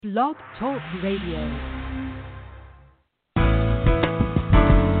Blog Talk Radio.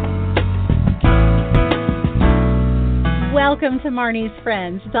 Welcome to Marnie's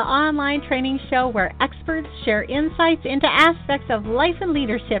Friends, the online training show where experts share insights into aspects of life and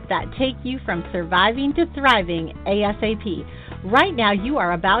leadership that take you from surviving to thriving ASAP. Right now, you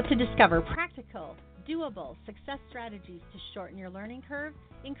are about to discover practical, doable success strategies to shorten your learning curve,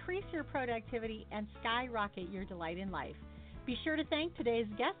 increase your productivity, and skyrocket your delight in life. Be sure to thank today's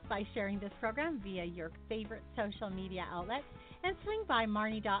guests by sharing this program via your favorite social media outlets and swing by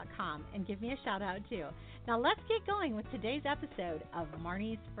Marnie.com and give me a shout out too. Now let's get going with today's episode of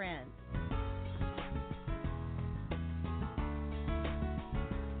Marnie's Friends.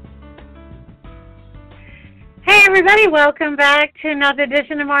 Hey everybody, welcome back to another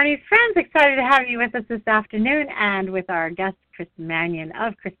edition of Marnie's Friends. Excited to have you with us this afternoon and with our guest Chris Manion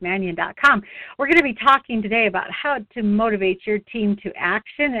of ChrisManion.com. We're going to be talking today about how to motivate your team to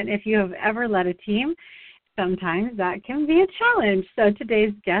action, and if you have ever led a team, sometimes that can be a challenge. So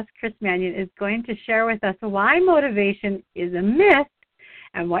today's guest, Chris Manion, is going to share with us why motivation is a myth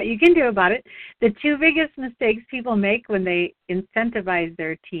and what you can do about it, the two biggest mistakes people make when they incentivize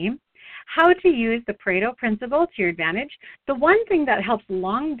their team, how to use the Pareto principle to your advantage, the one thing that helps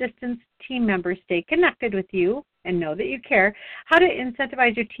long-distance team members stay connected with you and know that you care, how to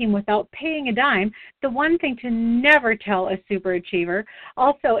incentivize your team without paying a dime, the one thing to never tell a super achiever,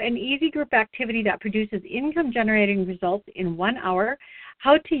 also an easy group activity that produces income-generating results in 1 hour,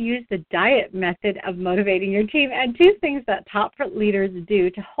 how to use the diet method of motivating your team, and two things that top leaders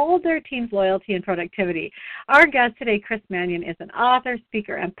do to hold their team's loyalty and productivity. Our guest today, Chris Manion, is an author,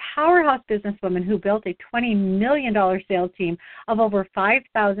 speaker, and powerhouse businesswoman who built a $20 million sales team of over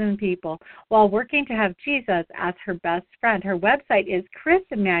 5,000 people while working to have Jesus as her best friend. Her website is Chris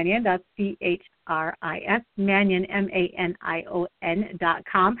Manion, that's CHRIS, Manion,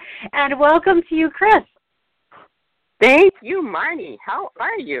 MANION.com. And welcome to you, Chris. Thank you, Marnie. How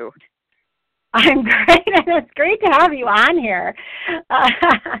are you? I'm great, and it's great to have you on here.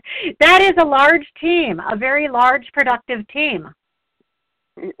 That is a large team, a very large, productive team.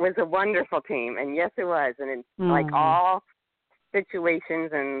 It was a wonderful team, and yes, it was. And it's like all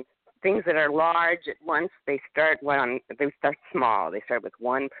situations and things that are large at once, they start small. They start with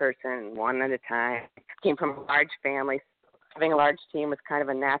one person, one at a time. Came from a large family. Having a large team was kind of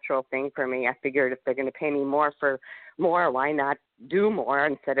a natural thing for me. I figured if they're going to pay me more for more, why not do more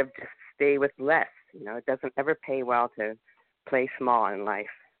instead of just stay with less? You know, it doesn't ever pay well to play small in life.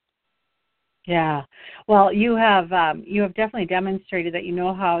 Yeah. Well, you have definitely demonstrated that you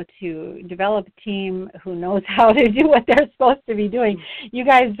know how to develop a team who knows how to do what they're supposed to be doing. You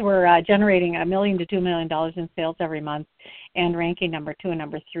guys were generating $1 million to $2 million in sales every month and ranking number 2 and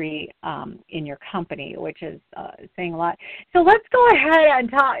number 3 in your company, which is saying a lot. So let's go ahead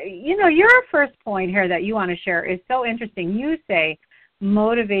and talk. You know, your first point here that you want to share is so interesting. You say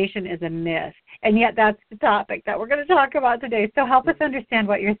motivation is a myth, and yet that's the topic that we're going to talk about today. So help us understand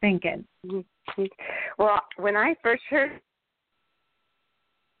what you're thinking. Well, when I first heard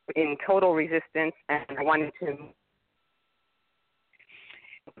in total resistance and I wanted to...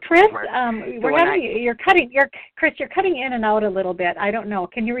 Chris, you're cutting in and out a little bit. I don't know.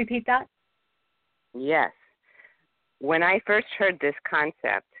 Can you repeat that? Yes. When I first heard this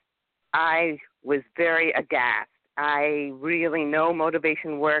concept, I was very aghast. I really know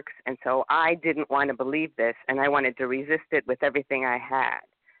motivation works, and so I didn't want to believe this, and I wanted to resist it with everything I had.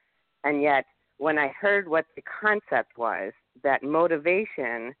 And yet, when I heard what the concept was, that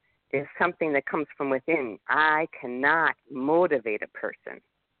motivation is something that comes from within, I cannot motivate a person.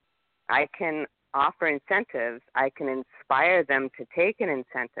 I can offer incentives. I can inspire them to take an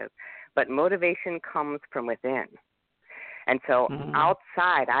incentive, but motivation comes from within. And so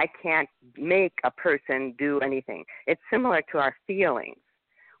outside, I can't make a person do anything. It's similar to our feelings.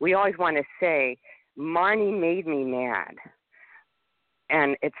 We always want to say, Marnie made me mad.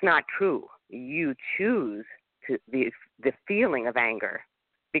 And it's not true. You choose the feeling of anger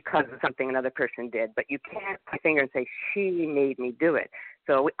because of something another person did, but you can't put a finger and say, she made me do it.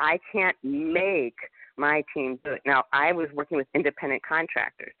 So I can't make my team do it. Now, I was working with independent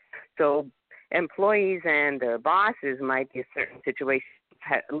contractors. So employees and their bosses might be a certain situation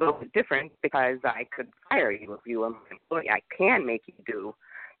a little bit different because I could fire you if you were my employee. I can make you do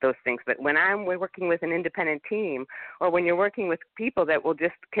those things. But when we're working with an independent team, or when you're working with people that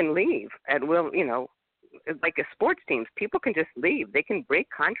can leave at will, you know, like a sports teams, people can just leave. They can break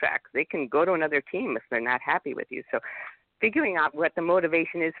contracts. They can go to another team if they're not happy with you. So figuring out what the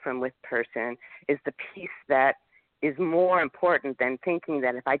motivation is from with person is the piece that is more important than thinking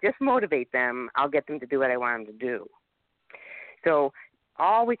that if I just motivate them, I'll get them to do what I want them to do. So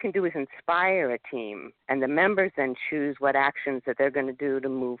all we can do is inspire a team, and the members then choose what actions that they're going to do to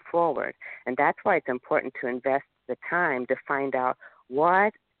move forward. And that's why it's important to invest the time to find out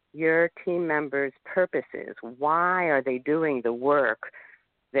what your team members' purpose is. Why are they doing the work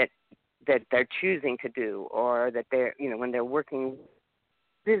that they're choosing to do, or that they're, when they're working,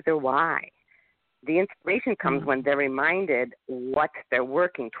 what is their why? The inspiration comes when they're reminded what they're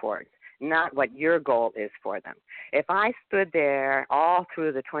working towards, not what your goal is for them. If I stood there all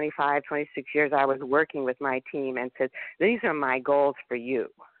through the 25, 26 years I was working with my team and said, these are my goals for you,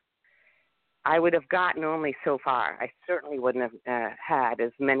 I would have gotten only so far. I certainly wouldn't have had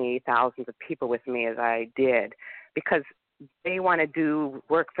as many thousands of people with me as I did, because they want to do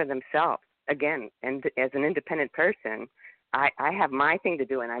work for themselves. Again, and as an independent person, I have my thing to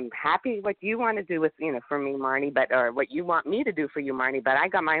do, and I'm happy what you want to do with, for me, Marnie, or what you want me to do for you, Marnie, but I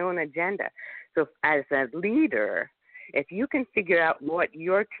got my own agenda. So as a leader, if you can figure out what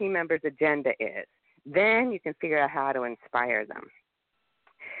your team member's agenda is, then you can figure out how to inspire them.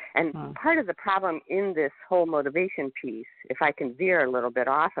 And part of the problem in this whole motivation piece, if I can veer a little bit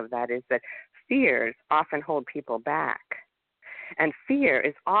off of that, is that fears often hold people back. And fear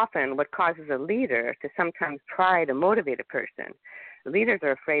is often what causes a leader to sometimes try to motivate a person. Leaders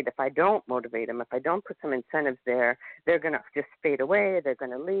are afraid if I don't motivate them, if I don't put some incentives there, they're going to just fade away, they're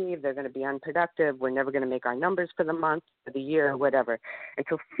going to leave, they're going to be unproductive, we're never going to make our numbers for the month, for the year, whatever. And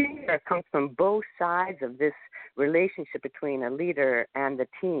so fear comes from both sides of this relationship between a leader and the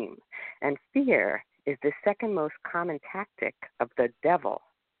team. And fear is the second most common tactic of the devil.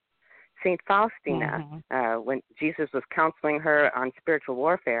 St. Faustina, when Jesus was counseling her on spiritual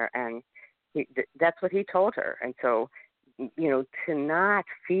warfare, and that's what he told her. And so, to not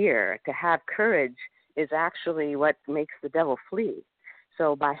fear, to have courage is actually what makes the devil flee.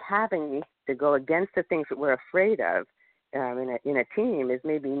 So by having to go against the things that we're afraid of in a team is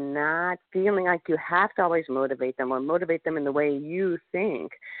maybe not feeling like you have to always motivate them or motivate them in the way you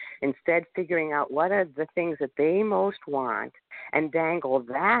think. Instead, figuring out what are the things that they most want and dangle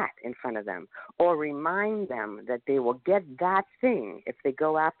that in front of them, or remind them that they will get that thing if they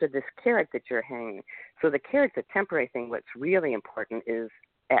go after this carrot that you're hanging. So the carrot's a temporary thing. What's really important is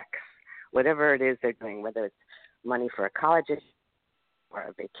X, whatever it is they're doing, whether it's money for a college or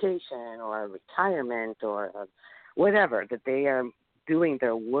a vacation or a retirement or whatever that they are doing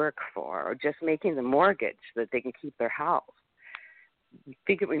their work for, or just making the mortgage so that they can keep their house.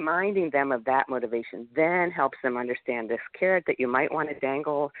 Reminding them of that motivation then helps them understand this carrot that you might want to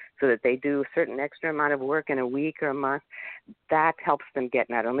dangle so that they do a certain extra amount of work in a week or a month. That helps them get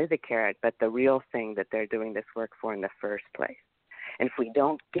not only the carrot, but the real thing that they're doing this work for in the first place. And if we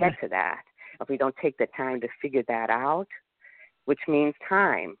don't get to that, if we don't take the time to figure that out, which means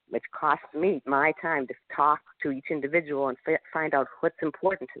time, which costs me my time to talk to each individual and find out what's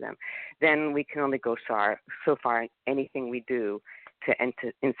important to them, then we can only go so far in anything we do to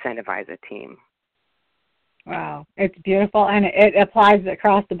incentivize a team. Wow, it's beautiful, and it applies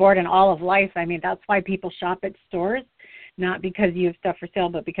across the board in all of life. I mean, that's why people shop at stores, not because you have stuff for sale,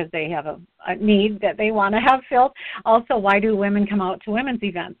 but because they have a need that they want to have filled. Also, why do women come out to women's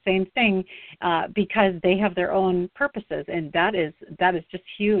events? Same thing, because they have their own purposes, and that is just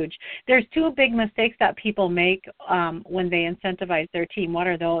huge. There's two big mistakes that people make when they incentivize their team. What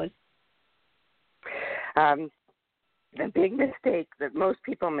are those? The big mistake that most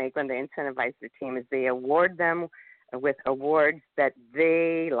people make when they incentivize their team is they award them with awards that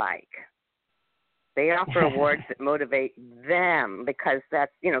they like. They offer awards that motivate them because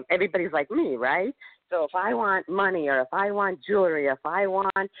that's, everybody's like me, right? So if I want money, or if I want jewelry, if I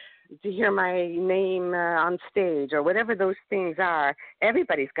want to hear my name on stage, or whatever those things are,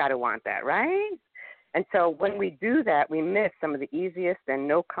 everybody's got to want that, right? And so when we do that, we miss some of the easiest and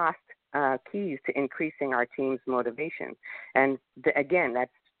no-cost keys to increasing our team's motivation. And again,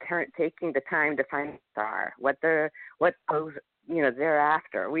 that's taking the time to find what goes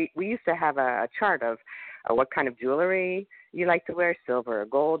thereafter. We used to have a chart of what kind of jewelry you like to wear, silver or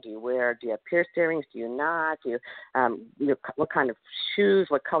gold. Do you have pierced earrings? Do you not? What kind of shoes?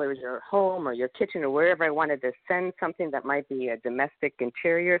 What color is your home or your kitchen or wherever I wanted to send something that might be a domestic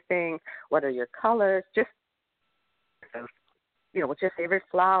interior thing? What are your colors? Just what's your favorite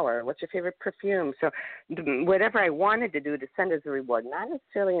flower? What's your favorite perfume? So whatever I wanted to do to send as a reward, not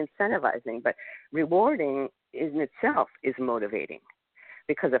necessarily incentivizing, but rewarding in itself is motivating.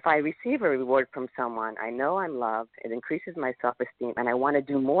 Because if I receive a reward from someone, I know I'm loved, it increases my self-esteem, and I want to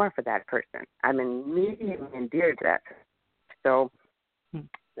do more for that person. I'm immediately endeared to that. So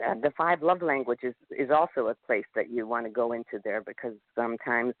the 5 love languages is also a place that you want to go into there, because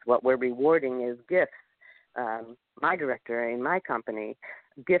sometimes what we're rewarding is gifts. my director in my company,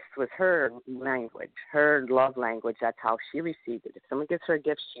 gifts was her language, her love language. That's how she received it. If someone gives her a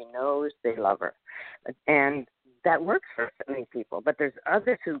gift, she knows they love her. And that works for many people. But there's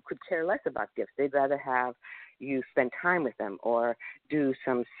others who could care less about gifts. They'd rather have you spend time with them or do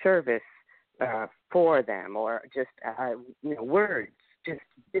some service for them, or just words. Just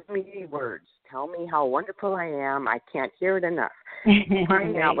give me words. Tell me how wonderful I am. I can't hear it enough.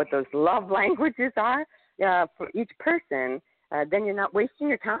 Finding out what those love languages are for each person, then you're not wasting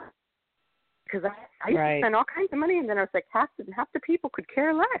your time. Because I used to spend all kinds of money, and then I was like, half the people could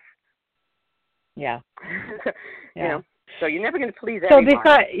care less. Yeah. So you're never going to please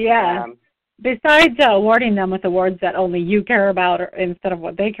everyone. Besides awarding them with awards that only you care about instead of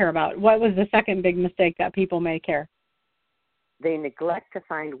what they care about, what was the second big mistake that people may care? They neglect to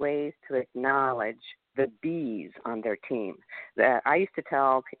find ways to acknowledge the B's on their team. I used to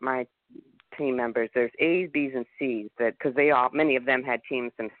tell my team members there's A's, B's, and C's, because many of them had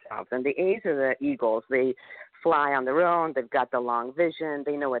teams themselves. And the A's are the eagles. They fly on their own. They've got the long vision.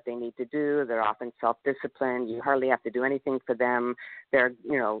 They know what they need to do. They're often self-disciplined. You hardly have to do anything for them. They're,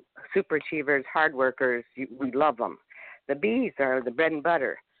 super achievers, hard workers. We love them. The B's are the bread and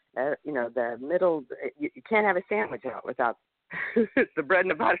butter. The middle. You can't have a sandwich out without the bread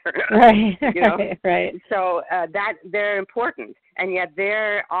and the butter. Right. Right. So that they're important, and yet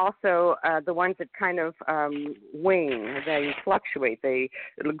they're also the ones that kind of wane. They fluctuate. They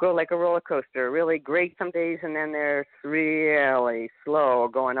go like a roller coaster. Really great some days, and then they're really slow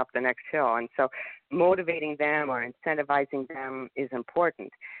going up the next hill. And so motivating them or incentivizing them is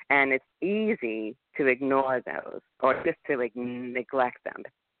important. And it's easy to ignore those or just to neglect them.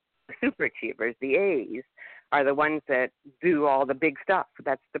 The super achievers, the A's, are the ones that do all the big stuff.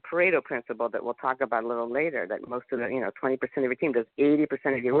 That's the Pareto principle that we'll talk about a little later, that most of 20% of your team does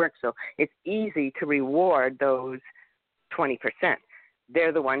 80% of your work. So it's easy to reward those 20%.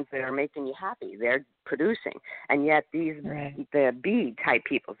 They're the ones that are making you happy. They're producing. And yet the B-type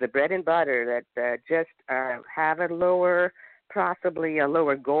people, the bread and butter that just have possibly a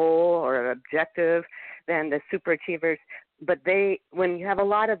lower goal or an objective than the super achievers. But when you have a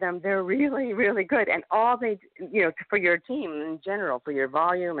lot of them, they're really, really good. And all they, for your team in general, for your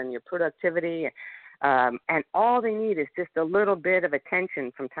volume and your productivity, and all they need is just a little bit of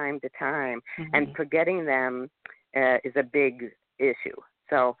attention from time to time. Mm-hmm. And forgetting them is a big issue.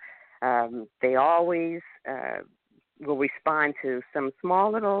 So they always will respond to some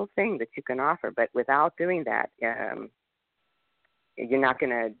small little thing that you can offer. But without doing that, you're not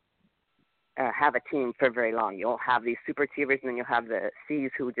going to have a team for very long. You'll have these super achievers, and then you'll have the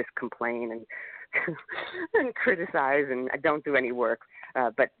C's who just complain and and criticize and don't do any work.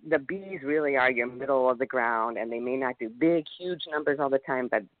 But the B's really are your middle of the ground, and they may not do big, huge numbers all the time,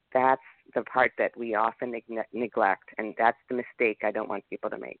 but that's the part that we often neglect, and that's the mistake I don't want people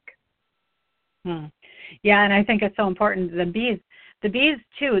to make. Yeah, and I think it's so important. The B's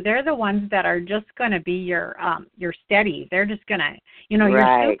too, they're the ones that are just going to be your steady. They're just going to,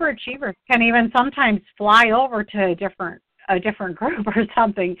 your super achievers can even sometimes fly over to a different group or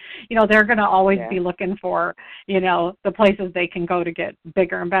something. They're going to always be looking for, the places they can go to get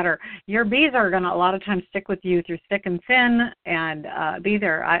bigger and better. Your B's are going to a lot of times stick with you through thick and thin, and be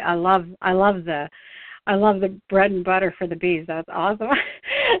there. I love the bread and butter for the B's. That's awesome.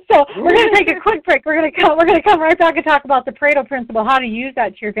 So we're going to take a quick break. We're going to come right back and talk about the Pareto principle, how to use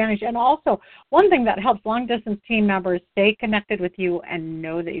that to your advantage, and also one thing that helps long-distance team members stay connected with you and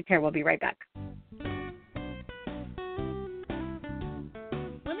know that you care. We'll be right back.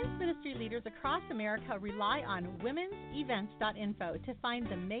 Ministry leaders across America rely on womensevents.info to find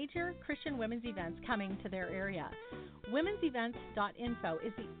the major Christian women's events coming to their area. Womensevents.info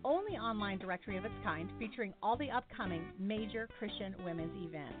is the only online directory of its kind featuring all the upcoming major Christian women's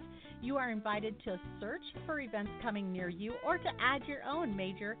events. You are invited to search for events coming near you or to add your own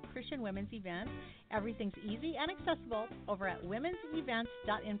major Christian women's events. Everything's easy and accessible over at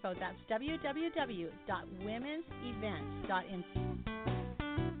womensevents.info. That's www.womensevents.info.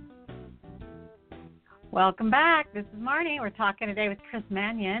 Welcome back. This is Marnie. We're talking today with Chris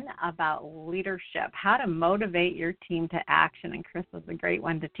Manion about leadership, how to motivate your team to action. And Chris was a great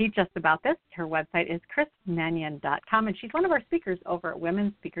one to teach us about this. Her website is chrismanion.com, and she's one of our speakers over at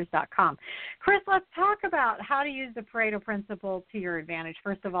womenspeakers.com. Chris, let's talk about how to use the Pareto principle to your advantage.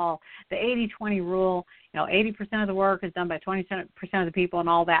 First of all, the 80-20 rule, 80% of the work is done by 20% of the people and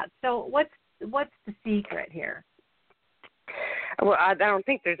all that. So what's the secret here? Well, I don't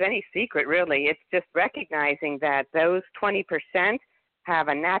think there's any secret, really. It's just recognizing that those 20% have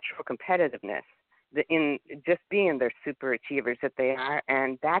a natural competitiveness in just being their super achievers that they are,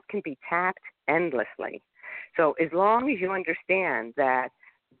 and that can be tapped endlessly. So as long as you understand that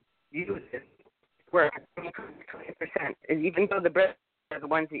you work 20%, even though the breasts are the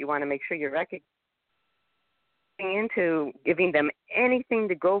ones that you want to make sure you're recognizing into giving them anything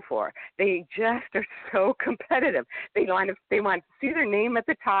to go for. They just are so competitive. They want to see their name at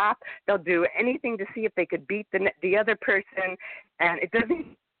the top. They'll do anything to see if they could beat the other person, and it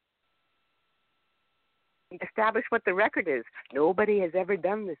doesn't establish what the record is. Nobody has ever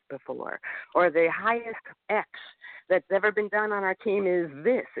done this before. Or the highest X that's ever been done on our team is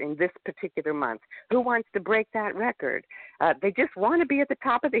this in this particular month. Who wants to break that record? They just want to be at the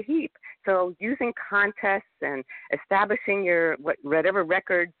top of the heap. So using contests and establishing your whatever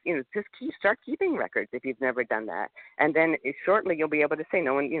records, just start keeping records if you've never done that. And then shortly you'll be able to say,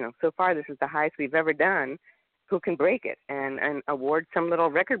 no one, so far this is the highest we've ever done. Who can break it, and award some little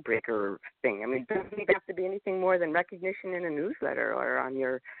record breaker thing. I mean, it doesn't even have to be anything more than recognition in a newsletter or on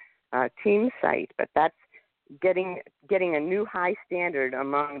your team site, but that's getting a new high standard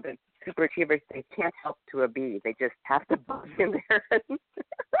among the super achievers. They can't help to be. They just have to buzz in there and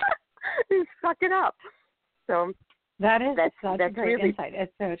suck it up. So that's a great really, insight.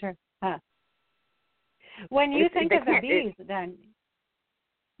 It's so true. Huh. When you think of the bees, then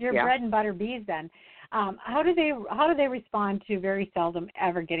your bread and butter bees, then. How do they respond to very seldom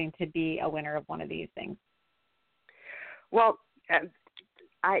ever getting to be a winner of one of these things? Well,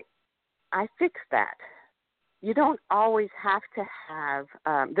 I fixed that. You don't always have to have.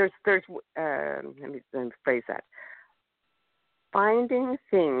 Let me phrase that. Finding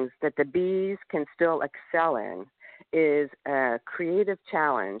things that the bees can still excel in is a creative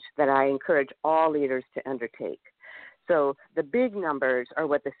challenge that I encourage all leaders to undertake. So the big numbers are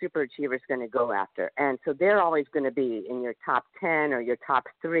what the super achiever is going to go after. And so they're always going to be in your top 10 or your top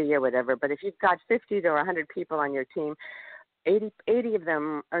 3 or whatever. But if you've got 50 to 100 people on your team, 80 of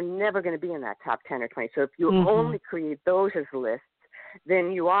them are never going to be in that top 10 or 20. So if you only create those as lists,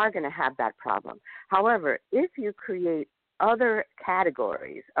 then you are going to have that problem. However, if you create other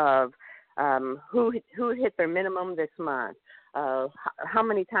categories of who hit their minimum this month, how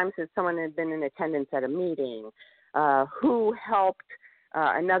many times has someone been in attendance at a meeting, who helped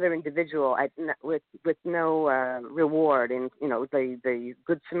another individual with no reward, in the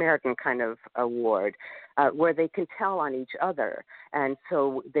Good Samaritan kind of award, where they can tell on each other, and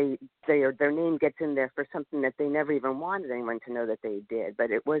so their name gets in there for something that they never even wanted anyone to know that they did, but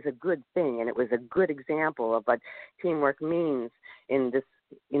it was a good thing, and it was a good example of what teamwork means in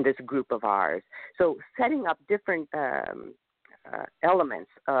this group of ours. So setting up different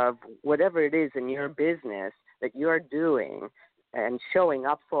elements of whatever it is in your business that you're doing and showing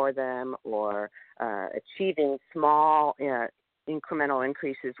up for them, or achieving small incremental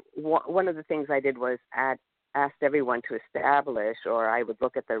increases. One of the things I did was asked everyone to establish, or I would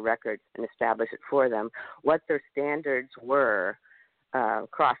look at their records and establish it for them, what their standards were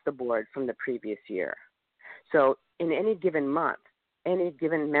across the board from the previous year. So in any given month, any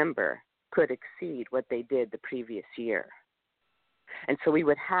given member could exceed what they did the previous year. And so we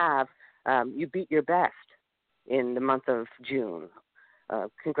would have, you beat your best in the month of June.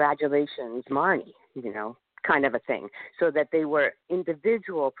 Congratulations, Marnie, kind of a thing. So that they were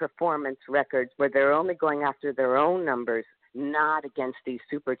individual performance records where they're only going after their own numbers, not against these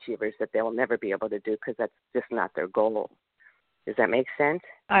super achievers that they'll never be able to do because that's just not their goal. Does that make sense?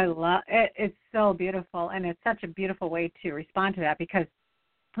 I love it. It's so beautiful, and it's such a beautiful way to respond to that because,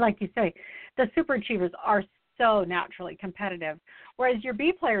 like you say, the super achievers are so naturally competitive, whereas your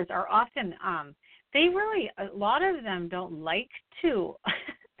B players are often they really, a lot of them don't like to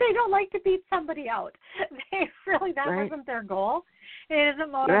they don't like to beat somebody out. That wasn't their goal. It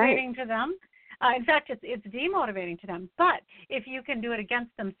isn't motivating to them. In fact, it's demotivating to them. But if you can do it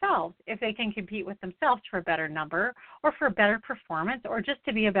against themselves, if they can compete with themselves for a better number or for a better performance or just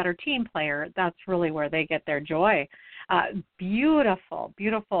to be a better team player, that's really where they get their joy. Beautiful,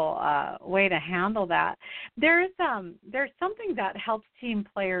 beautiful way to handle that. There's something that helps team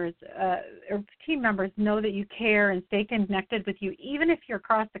players or team members know that you care and stay connected with you, even if you're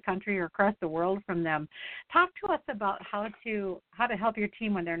across the country or across the world from them. Talk to us about how to help your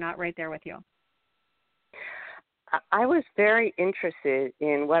team when they're not right there with you. I was very interested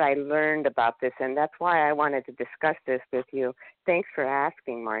in what I learned about this, and that's why I wanted to discuss this with you. Thanks for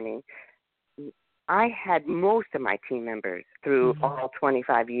asking, Marnie. I had most of my team members through all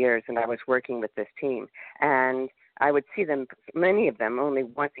 25 years, and I was working with this team. And I would see them, many of them, only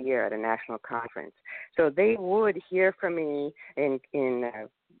once a year at a national conference. So they would hear from me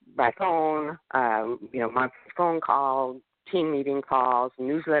by phone, monthly phone call, team meeting calls,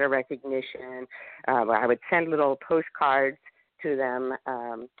 newsletter recognition. I would send little postcards to them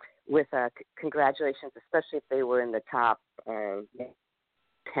with congratulations, especially if they were in the top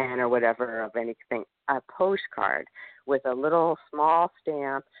 10 or whatever of anything, a postcard with a little small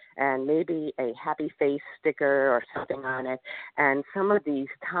stamp and maybe a happy face sticker or something on it. And some of these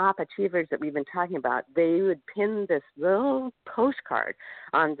top achievers that we've been talking about, they would pin this little postcard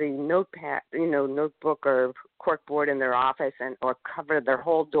on the notepad, notebook or corkboard in their office, or cover their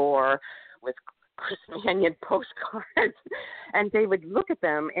whole door with Chris Manion postcards. And they would look at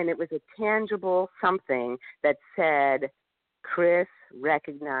them, and it was a tangible something that said, Chris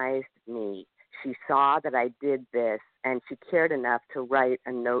recognized me. She saw that I did this, and she cared enough to write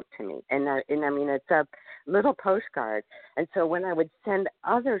a note to me. And I mean, it's a little postcard. And so when I would send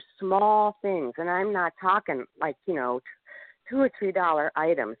other small things, and I'm not talking like, $2 or $3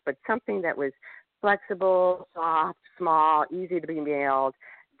 items, but something that was flexible, soft, small, easy to be mailed,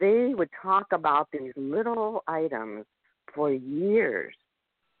 they would talk about these little items for years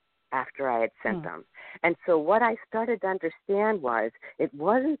after I had sent them. And so what I started to understand was it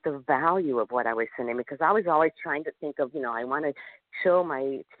wasn't the value of what I was sending, because I was always trying to think of, I want to show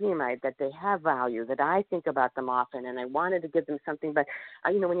my team that they have value, that I think about them often, and I wanted to give them something. But,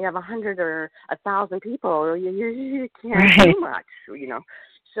 when you have 100 or 1,000 people, you can't do much,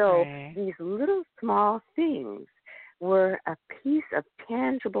 So these little small things were a piece of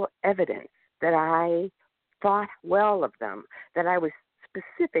tangible evidence that I thought well of them, that I was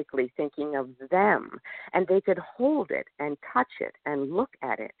specifically thinking of them, and they could hold it and touch it and look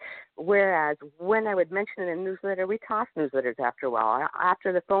at it. Whereas when I would mention it in a newsletter, we toss newsletters after a while.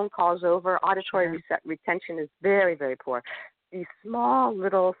 After the phone call's over, auditory retention is very, very poor. These small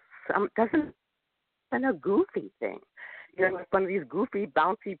little, doesn't been a goofy thing. Like one of these goofy,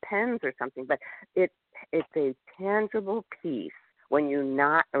 bouncy pens or something, but it's a tangible piece. When you're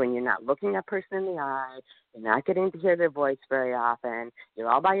not looking a person in the eye, you're not getting to hear their voice very often, you're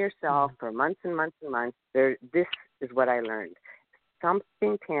all by yourself for months and months and months, this is what I learned.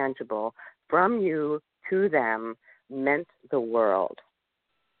 Something tangible from you to them meant the world.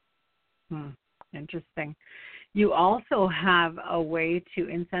 Interesting. You also have a way to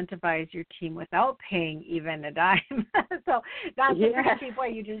incentivize your team without paying even a dime. So that's a pretty cheap way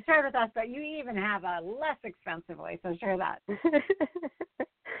you just shared with us, but you even have a less expensive way, so share that.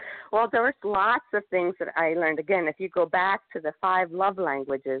 Well, there was lots of things that I learned. Again, if you go back to the 5 love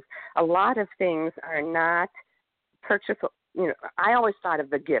languages, a lot of things are not purchasable. I always thought of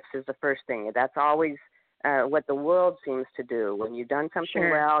the gifts as the first thing. That's always what the world seems to do. When you've done something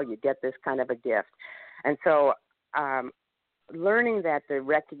well, you get this kind of a gift. And so learning that the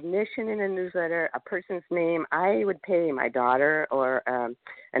recognition in a newsletter, a person's name, I would pay my daughter or an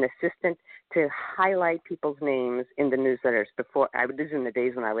assistant to highlight people's names in the newsletters before. I would do this in the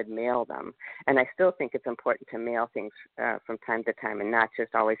days when I would mail them. And I still think it's important to mail things from time to time and not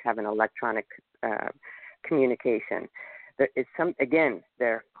just always have an electronic communication. There is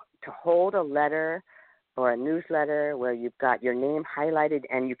to hold a letter or a newsletter where you've got your name highlighted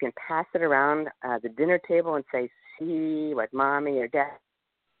and you can pass it around the dinner table and say, see what mommy or dad,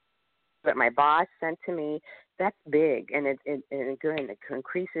 what my boss sent to me, that's big. And it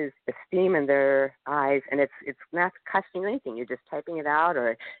increases esteem in their eyes, and it's not costing you anything. You're just typing it out,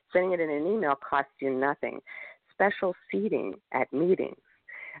 or sending it in an email costs you nothing. Special seating at meetings.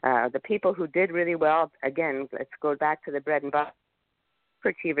 The people who did really well, again, let's go back to the bread and butter.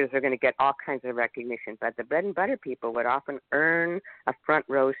 Achievers are going to get all kinds of recognition, but the bread and butter people would often earn a front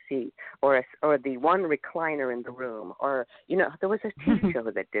row seat or the one recliner in the room, or there was a TV show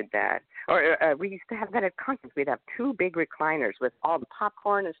that did that, or we used to have that at concerts. We'd have 2 big recliners with all the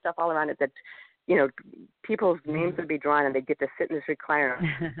popcorn and stuff all around it that people's names would be drawn and they'd get to sit in this recliner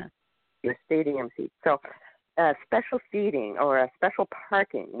in a stadium seat. So special seating or a special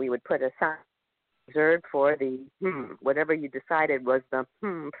parking, we would put a sign reserved for the whatever you decided was the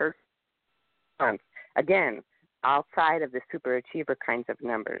person. Again, outside of the super achiever kinds of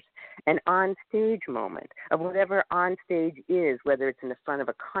numbers. An on-stage moment of whatever on-stage is, whether it's in the front of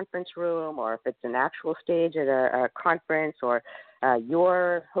a conference room or if it's an actual stage at a conference or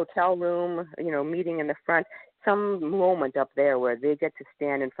your hotel room, meeting in the front, some moment up there where they get to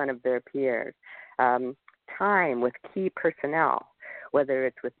stand in front of their peers. Time with key personnel, whether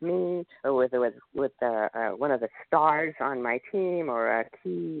it's with me or whether it's with one of the stars on my team or a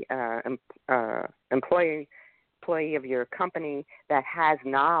key employee of your company that has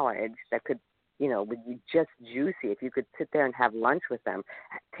knowledge that could, would be just juicy if you could sit there and have lunch with them.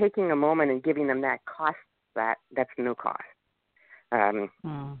 Taking a moment and giving them that cost, that's no cost.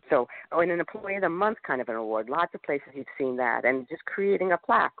 So, in an Employee of the Month kind of an award, lots of places you've seen that, and just creating a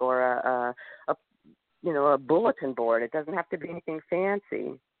plaque or a bulletin board. It doesn't have to be anything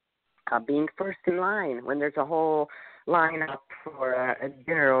fancy. being first in line when there's a whole line up for a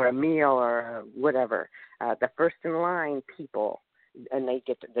dinner or a meal or whatever. The first in line people, and they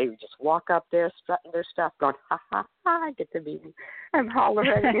just walk up there, strutting their stuff, going, ha, ha, ha, I get to be, I'm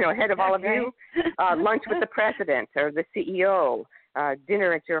already, ahead of all of you. Lunch with the president or the CEO,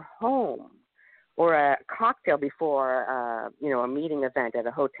 dinner at your home, or a cocktail before, a meeting event at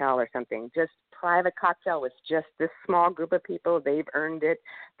a hotel or something. Just private cocktail with just this small group of people. They've earned it.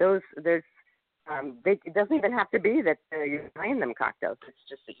 It doesn't even have to be that you're buying them cocktails. It's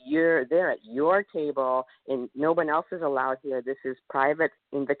just that you're there at your table, and no one else is allowed here. This is private,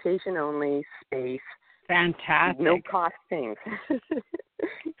 invitation-only space. Fantastic. No cost things.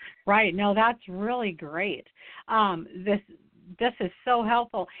 Right. No, that's really great. This is so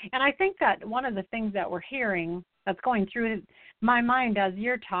helpful. And I think that one of the things that we're hearing that's going through my mind as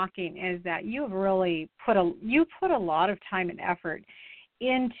you're talking is that you've really put a lot of time and effort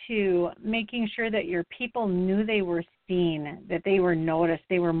into making sure that your people knew they were seen, that they were noticed,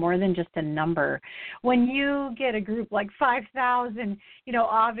 they were more than just a number. When you get a group like 5,000,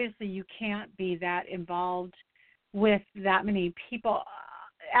 obviously you can't be that involved with that many people.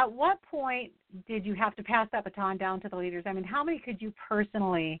 At what point did you have to pass that baton down to the leaders? I mean, how many could you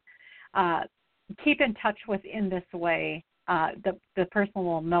personally keep in touch with in this way, the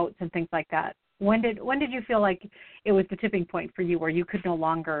personal notes and things like that? When did you feel like it was the tipping point for you where you could no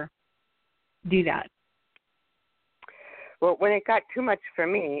longer do that? Well, when it got too much for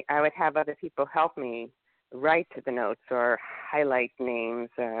me, I would have other people help me write the notes or highlight names,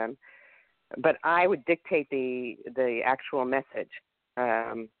 but I would dictate the actual message.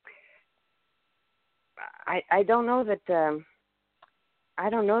 I don't know that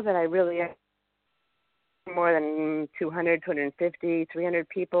I really more than 200, 250, 300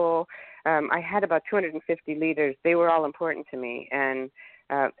 people. I had about 250 leaders. They were all important to me, and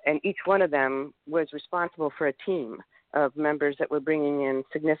each one of them was responsible for a team of members that were bringing in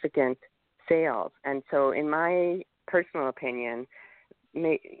significant sales. And so in my personal opinion,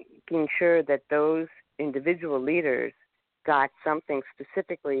 making sure that those individual leaders got something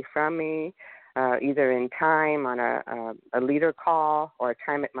specifically from me, either in time on a leader call or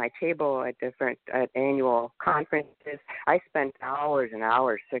time at my table at different annual conferences. I spent hours and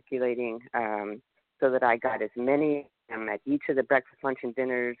hours circulating so that I got as many of them at each of the breakfast, lunch, and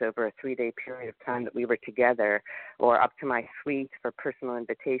dinners over a 3-day period of time that we were together, or up to my suite for personal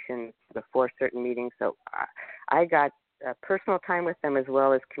invitations before certain meetings. So I got personal time with them as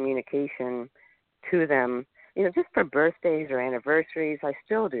well as communication to them, just for birthdays or anniversaries. I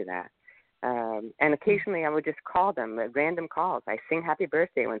still do that. And occasionally I would just call them, random calls. I sing happy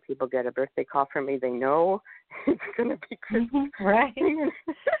birthday. When people get a birthday call from me, they know it's going to be Christmas. Right.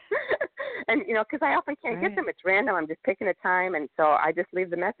 And, because I often can't get them. It's random. I'm just picking a time. And so I just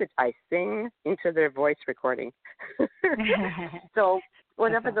leave the message. I sing into their voice recording. So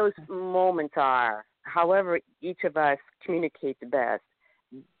whatever those moments are, however each of us communicate the best,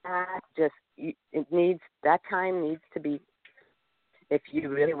 that time needs to be, if you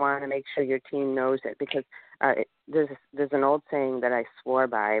really want to make sure your team knows it, because there's an old saying that I swore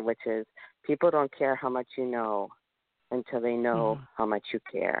by, which is, people don't care how much you know until they know how much you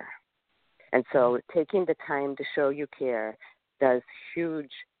care. And so taking the time to show you care does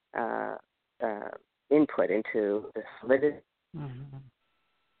huge input into the solidity, the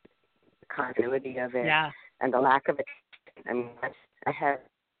continuity of it, and the lack of it. I mean,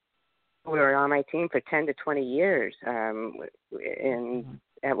 we were on my team for 10 to 20 years, and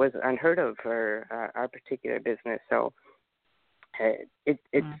it was unheard of for our particular business. So it's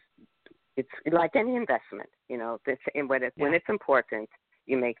like any investment, when it's important,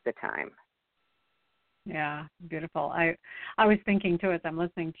 you make the time. Yeah, beautiful. I was thinking too, as I'm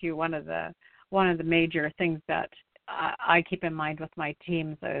listening to you, one of the major things that I keep in mind with my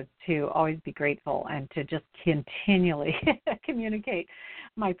teams is to always be grateful and to just continually communicate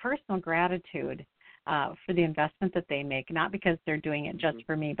my personal gratitude for the investment that they make, not because they're doing it just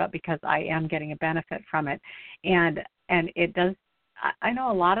for me, but because I am getting a benefit from it. And it does, I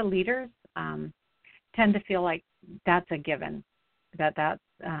know a lot of leaders tend to feel like that's a given, that's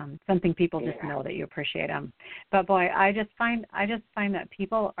something people just know that you appreciate them. But boy, I just find that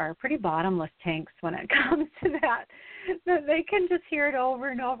people are pretty bottomless tanks when it comes to that. That they can just hear it over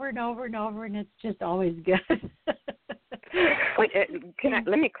and over and over and over, and it's just always good. Wait,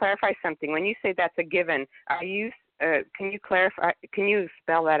 let me clarify something. When you say that's a given, are you? Can you clarify? Can you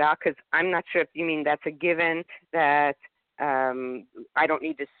spell that out? Because I'm not sure if you mean that's a given that. I don't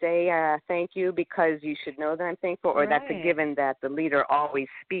need to say thank you because you should know that I'm thankful, or that's a given that the leader always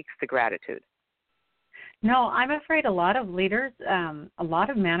speaks the gratitude. No, I'm afraid a lot of leaders, a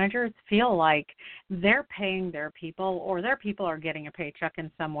lot of managers feel like they're paying their people, or their people are getting a paycheck in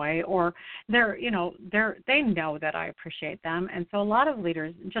some way, or they know that I appreciate them, and so a lot of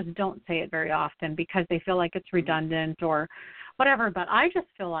leaders just don't say it very often because they feel like it's redundant or whatever. But I just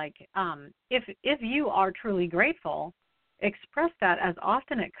feel like if you are truly grateful, express that as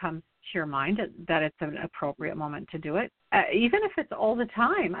often it comes to your mind that it's an appropriate moment to do it, even if it's all the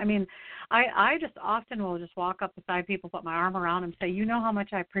time. I mean, I just often will just walk up beside people, put my arm around them, say, you know how much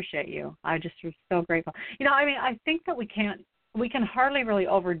I appreciate you. I just am so grateful. I mean, I think that we can hardly really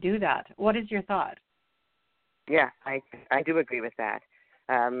overdo that. What is your thought? Yeah, I do agree with that.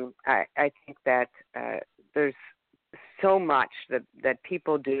 I think that there's so much that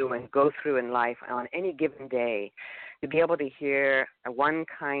people do and go through in life on any given day. To be able to hear one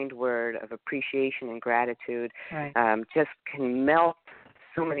kind word of appreciation and gratitude, right, just can melt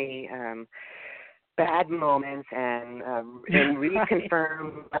so many bad moments and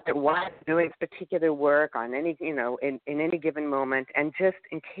reconfirm why I'm doing particular work on any, in any given moment. And just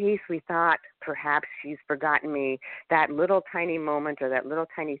in case we thought perhaps she's forgotten me, that little tiny moment or that little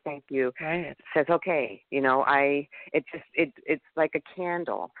tiny thank you says, okay, it's like a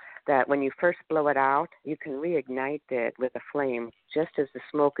candle that when you first blow it out, you can reignite it with a flame just as the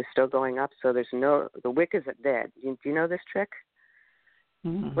smoke is still going up. So the wick isn't dead. Do you know this trick?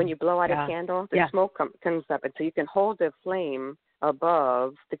 Mm-hmm. When you blow out a candle, the smoke comes up, and so you can hold the flame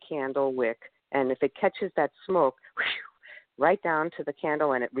above the candle wick, and if it catches that smoke, right down to the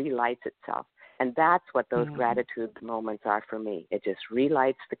candle, and it relights itself. And that's what those gratitude moments are for me. It just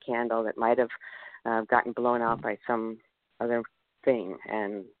relights the candle that might have gotten blown out by some other thing,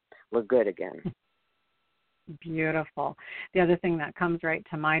 and we're good again. Beautiful. The other thing that comes right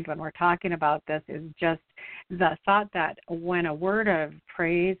to mind when we're talking about this is just the thought that when a word of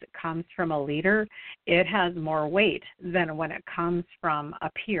praise comes from a leader, it has more weight than when it comes from a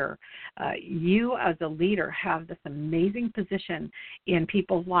peer. You as a leader have this amazing position in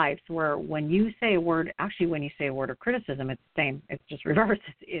people's lives where when you say a word, actually when you say a word of criticism, it's the same. It's just reversed.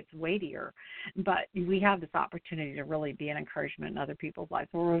 It's weightier. But we have this opportunity to really be an encouragement in other people's lives.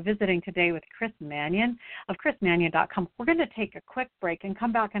 So we're visiting today with Chris Manion of ChrisManion.com. We're going to take a quick break and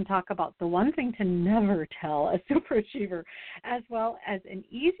come back and talk about the one thing to never tell a superachiever, as well as an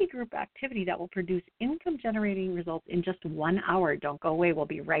easy group activity that will produce income-generating results in just 1 hour. Don't go away. We'll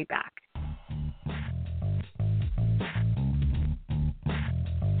be right back.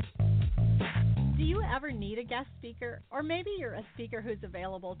 Do you ever need a guest speaker? Or maybe you're a speaker who's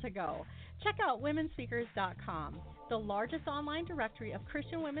available to go? Check out womenspeakers.com, the largest online directory of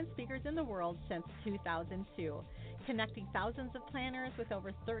Christian women speakers in the world since 2002. Connecting thousands of planners with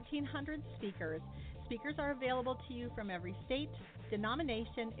over 1,300 speakers. Speakers are available to you from every state,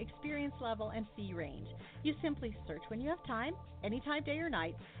 denomination, experience level, and fee range. You simply search when you have time, anytime, day or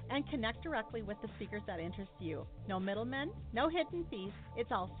night, and connect directly with the speakers that interest you. No middlemen, no hidden fees.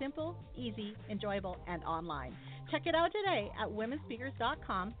 It's all simple, easy, enjoyable, and online. Check it out today at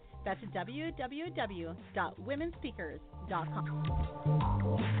womenspeakers.com. That's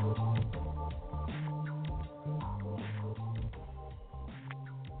www.womenspeakers.com.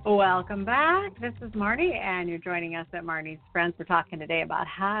 Welcome back. This is Marnie, and you're joining us at Marnie's Friends. We're talking today about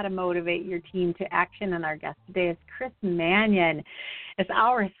how to motivate your team to action, and our guest today is Chris Manion. This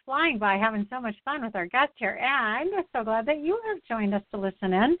hour is flying by, having so much fun with our guest here, and we're so glad that you have joined us to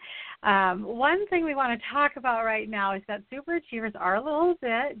listen in. One thing we want to talk about right now is that superachievers are a little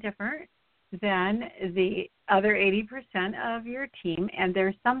bit different than the other 80% of your team, and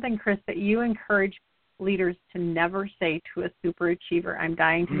there's something, Chris, that you encourage leaders to never say to a superachiever. I'm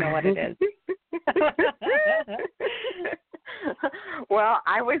dying to know what it is. Well,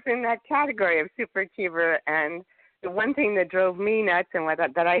 I was in that category of superachiever, and the one thing that drove me nuts and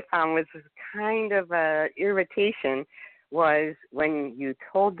that I found was kind of a irritation was when you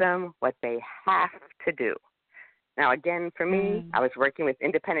told them what they have to do. Now, again, for me, I was working with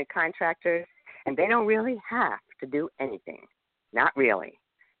independent contractors, and they don't really have to do anything. Not really.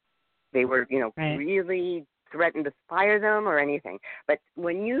 They were, really threatened to fire them or anything. But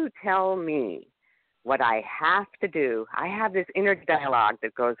when you tell me what I have to do, I have this inner dialogue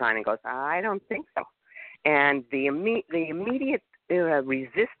that goes on and goes, I don't think so. And the immediate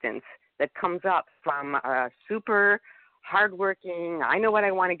resistance that comes up from a super hardworking, I know what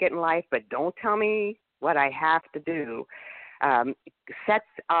I want to get in life, but don't tell me what I have to do, sets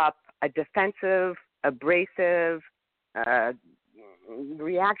up a defensive, abrasive,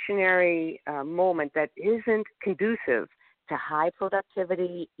 reactionary moment that isn't conducive to high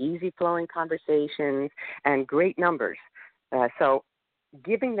productivity, easy flowing conversations, and great numbers. So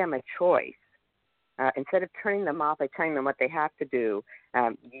giving them a choice instead of turning them off by telling them what they have to do,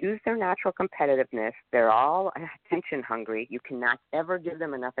 use their natural competitiveness. They're all attention hungry. You cannot ever give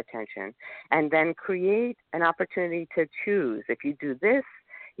them enough attention. And then create an opportunity to choose. If you do this,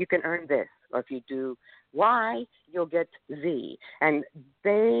 you can earn this. Or if you do Y, you'll get Z. And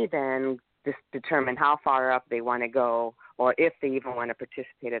they then just determine how far up they want to go or if they even want to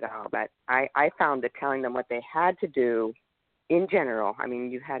participate at all. But I found that telling them what they had to do in general, I mean,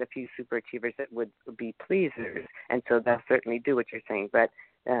 you had a few super achievers that would be pleasers, and so they'll certainly do what you're saying, but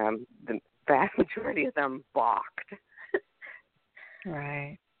the vast majority of them balked.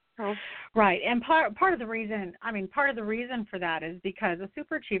 Right. Oh. Right, and part of the reason for that is because a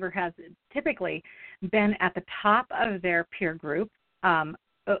super achiever has typically been at the top of their peer group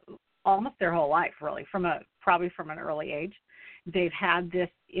almost their whole life, really, probably from an early age. They've had this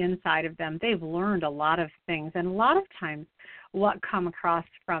inside of them. They've learned a lot of things, and a lot of times what come across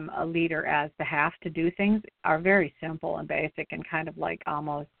from a leader as the have to do things are very simple and basic and kind of like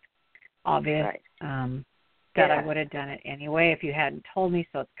almost obvious. Right. That I would have done it anyway if you hadn't told me.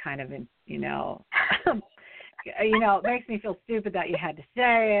 So it's kind of, it makes me feel stupid that you had to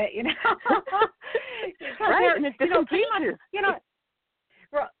say it, Right, and it's different pieces.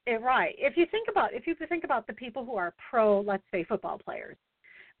 Right. If you think about the people who are pro, let's say, football players,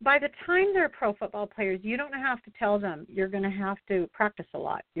 by the time they're pro football players, you don't have to tell them you're going to have to practice a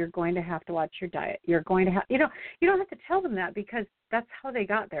lot. You're going to have to watch your diet. You're going to have, you don't have to tell them that because that's how they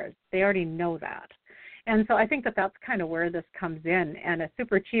got there. They already know that. And so I think that that's kind of where this comes in. And a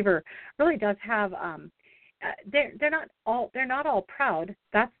super achiever really does have, they're not all proud.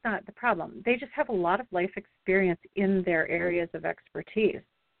 That's not the problem. They just have a lot of life experience in their areas of expertise.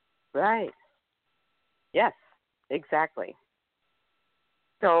 Right. Yes, exactly.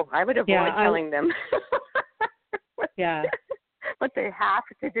 So I would avoid telling them what they have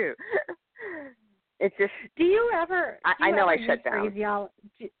to do. It's just. Do you ever? I know I shut down.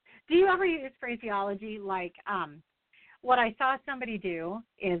 Do you ever use phraseology like, what I saw somebody do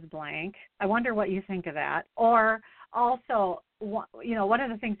is blank? I wonder what you think of that. Or also, one of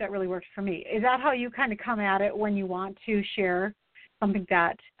the things that really works for me, is that how you kind of come at it when you want to share something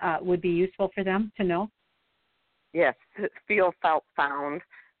that would be useful for them to know? Yes, feel, felt, found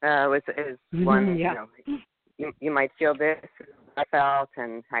is one. Yeah. You might feel this, I felt,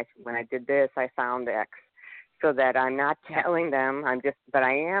 and when I did this, I found X. So that I'm not telling them, but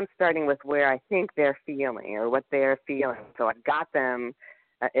I am starting with where I think they're feeling or what they're feeling. So I've got them,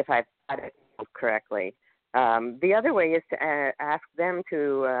 if I've got it correctly. The other way is to ask them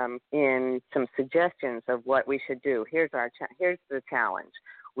to, in some suggestions of what we should do. Here's the challenge.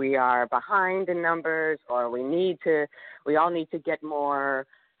 We are behind in numbers, or we all need to get more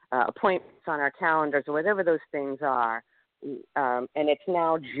appointments on our calendars, or whatever those things are. And it's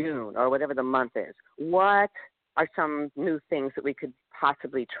now June, or whatever the month is. What are some new things that we could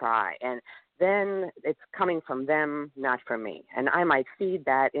possibly try? And then it's coming from them, not from me. And I might feed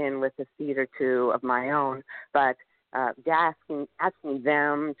that in with a seed or two of my own, but asking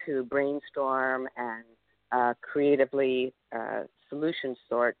them to brainstorm and creatively solution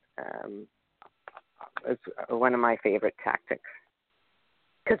sort is one of my favorite tactics.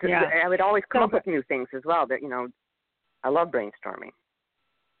 Because I would always come up with new things as well. That I love brainstorming.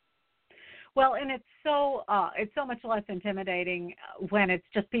 Well, and it's so much less intimidating when it's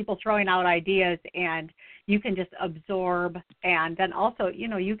just people throwing out ideas and you can just absorb, and then also,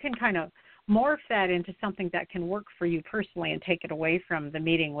 you can kind of morph that into something that can work for you personally and take it away from the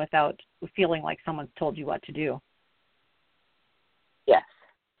meeting without feeling like someone's told you what to do. Yes,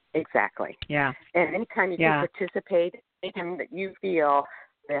 exactly. Yeah. And anytime you can participate, anytime that you feel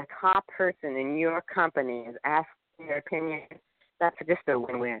the top person in your company is asking their opinion, that's just a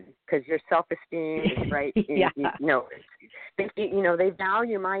win-win, because your self-esteem is right. They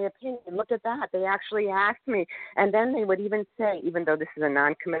value my opinion. Look at that. They actually asked me. And then they would even say, even though this is a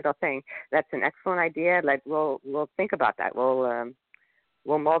non-committal thing, that's an excellent idea. Like, we'll think about that.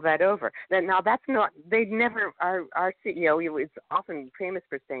 We'll mull that over. Now, that's not, they never, our CEO is often famous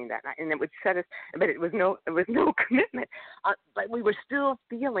for saying that, and it would set us, but it was no commitment. But we were still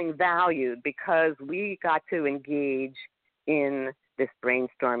feeling valued because we got to engage in this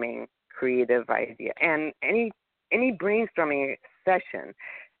brainstorming creative idea. And any brainstorming session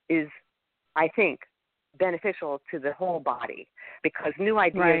is, I think, beneficial to the whole body, because new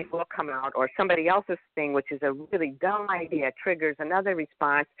ideas will come out, or somebody else's thing, which is a really dumb idea, triggers another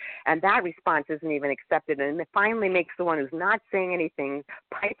response, and that response isn't even accepted, and it finally makes the one who's not saying anything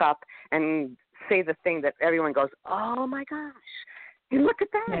pipe up and say the thing that everyone goes, oh my gosh, look at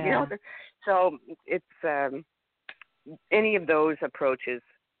that. So it's any of those approaches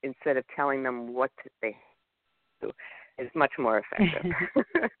instead of telling them what they do is much more effective.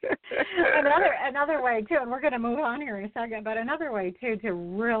 Another way too, and we're going to move on here in a second, but another way too to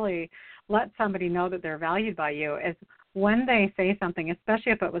really let somebody know that they're valued by you is when they say something,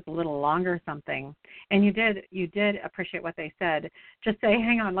 especially if it was a little longer something, and you did appreciate what they said, just say,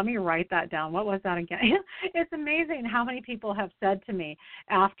 hang on, let me write that down. What was that again? It's amazing how many people have said to me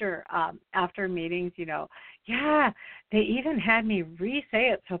after meetings, yeah, they even had me re-say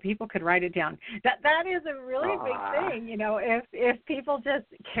it so people could write it down. That is a really big thing, if people just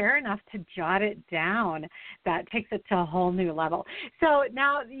care enough to jot it down, that takes it to a whole new level. So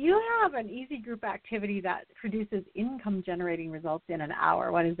now you have an easy group activity that produces income-generating results in an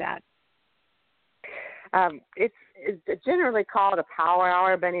hour. What is that? It's generally called a power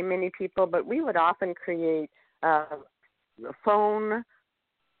hour by many people, but we would often create phone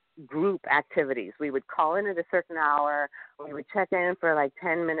group activities. We would call in at a certain hour, we would check in for like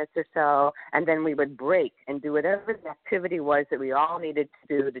 10 minutes or so, and then we would break and do whatever the activity was that we all needed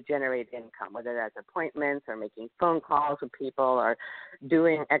to do to generate income, whether that's appointments or making phone calls with people or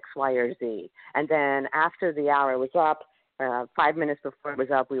doing X, Y, or Z. And then after the hour was up, 5 minutes before it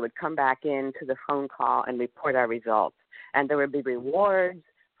was up, we would come back into the phone call and report our results. And there would be rewards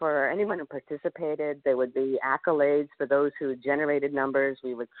for anyone who participated. There would be accolades for those who generated numbers.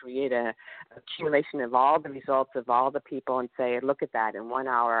 We would create a accumulation of all the results of all the people and say, look at that. In 1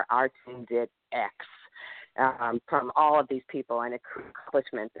 hour, our team did X from all of these people and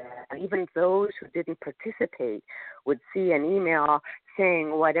accomplishments. And even those who didn't participate would see an email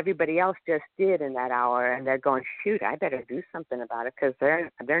saying what everybody else just did in that hour, and they're going, shoot, I better do something about it because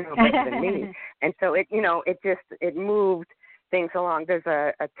they're no better than me. And so it moved things along. There's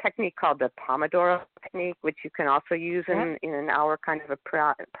a technique called the Pomodoro technique, which you can also use in an hour kind of a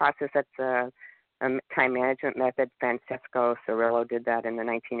process. That's a time management method. Francesco Cirillo did that in the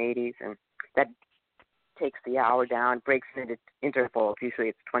 1980s, and that takes the hour down, breaks it into intervals. Usually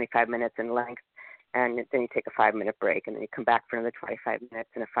it's 25 minutes in length, and then you take a 5-minute break, and then you come back for another 25 minutes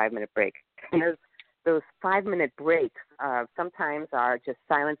and a 5-minute break. And those 5-minute breaks sometimes are just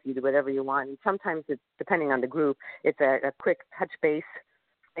silence. You do whatever you want. And sometimes, it's, depending on the group, it's a quick touch base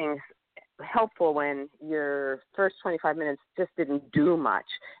thing, helpful when your first 25 minutes just didn't do much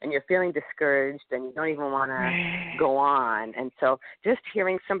and you're feeling discouraged and you don't even want to go on. And so just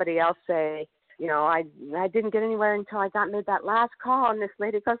hearing somebody else say, I didn't get anywhere until I made that last call, and this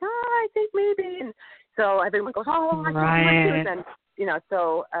lady goes, I think maybe. And so everyone goes, I think maybe.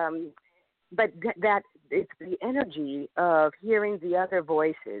 And, but that it's the energy of hearing the other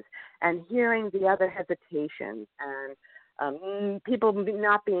voices and hearing the other hesitations and people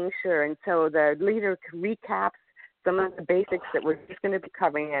not being sure. And so the leader recaps some of the basics that we're just going to be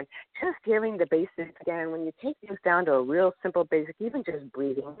covering, and just hearing the basics again. When you take things down to a real simple basic, even just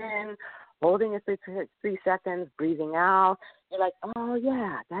breathing in, holding it for 3 seconds, breathing out, you're like, oh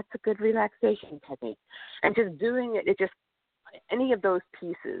yeah, that's a good relaxation technique. And just doing it, any of those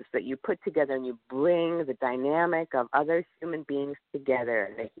pieces that you put together and you bring the dynamic of other human beings together,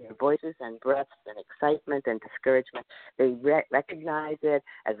 and they hear voices and breaths and excitement and discouragement. They recognize it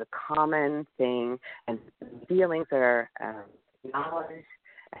as a common thing, and feelings are acknowledged,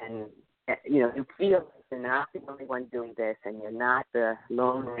 and you feel like you're not the only one doing this, and you're not the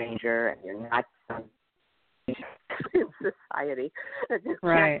Lone Ranger, and you're not some in society that just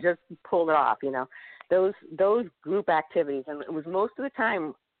can't just pull it off. Those group activities, and it was most of the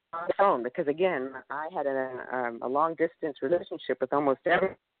time on the phone, because again, I had a long distance relationship with almost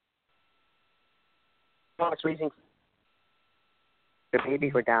everyone. Almost reason the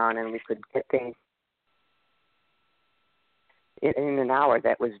babies were down, and we could get things in an hour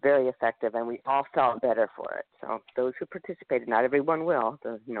that was very effective, and we all felt better for it. So those who participated, not everyone will,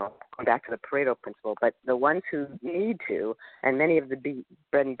 going back to the Pareto principle, but the ones who need to, and many of the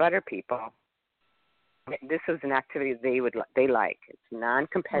bread and butter people, this is an activity they like. It's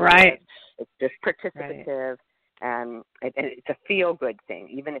non-competitive. Right. It's just participative, and it's a feel-good thing.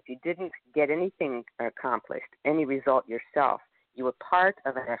 Even if you didn't get anything accomplished, any result yourself, you were part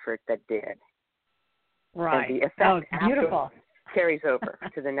of an effort that did. Right. And the effect beautiful. Carries over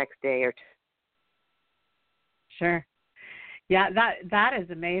to the next day or two. Sure. Yeah, that is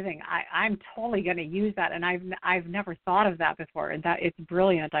amazing. I'm totally going to use that, and I've never thought of that before, and that it's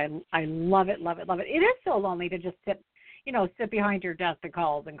brilliant. I love it, love it, love it. It is so lonely to just sit behind your desk and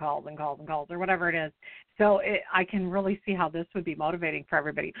calls or whatever it is. So I can really see how this would be motivating for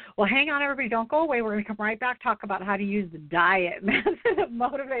everybody. Well, hang on, everybody. Don't go away. We're going to come right back, talk about how to use the diet method of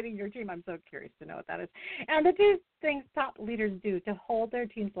motivating your team. I'm so curious to know what that is. And the 2 things top leaders do to hold their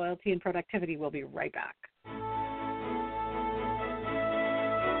team's loyalty and productivity. We'll be right back.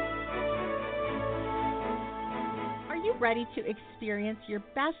 you ready to experience your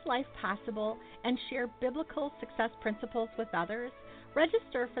best life possible and share biblical success principles with others?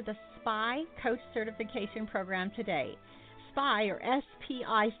 Register for the SPI Coach Certification Program today. SPI, or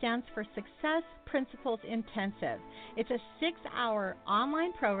SPI, stands for Success Principles Intensive. It's a 6-hour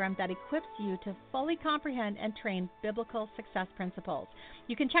online program that equips you to fully comprehend and train biblical success principles.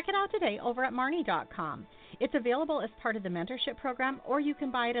 You can check it out today over at Marnie.com. It's available as part of the mentorship program, or you can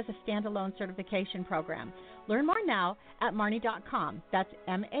buy it as a standalone certification program. Learn more now at Marnie.com. That's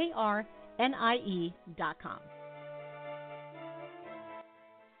MARNIE.com.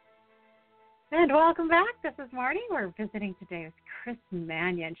 And welcome back. This is Marnie. We're visiting today with Chris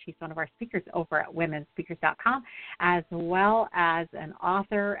Manion. She's one of our speakers over at WomenSpeakers.com, as well as an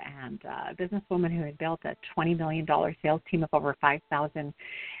author and a businesswoman who had built a $20 million sales team of over 5,000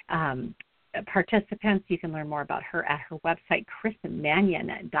 participants. You can learn more about her at her website,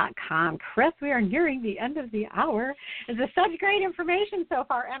 chrismanion.com. Chris, we are nearing the end of the hour. This is such great information so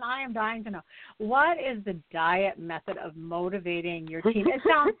far, and I am dying to know, what is the diet method of motivating your team? It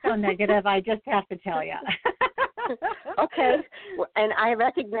sounds so negative, I just have to tell you. Okay, and I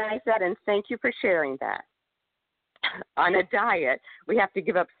recognize that, and thank you for sharing that. On a diet, we have to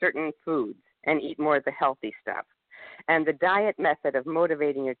give up certain foods and eat more of the healthy stuff. And the diet method of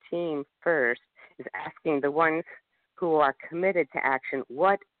motivating your team first is asking the ones who are committed to action,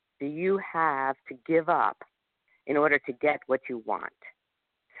 what do you have to give up in order to get what you want?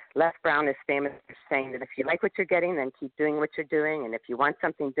 Les Brown is famous for saying that if you like what you're getting, then keep doing what you're doing. And if you want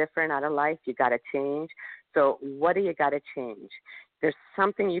something different out of life, you got to change. So what do you got to change? There's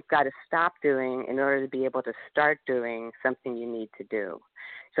something you've got to stop doing in order to be able to start doing something you need to do.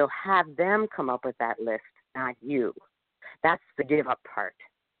 So have them come up with that list, not you. That's the give up part.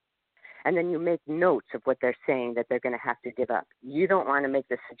 And then you make notes of what they're saying that they're going to have to give up. You don't want to make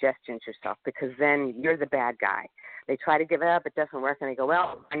the suggestions yourself, because then you're the bad guy. They try to give it up, it doesn't work, and they go,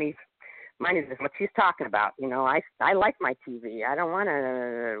 well, mine is what she's talking about. You know, I like my TV. I don't want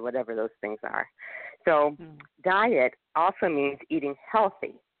to, whatever those things are. So diet also means eating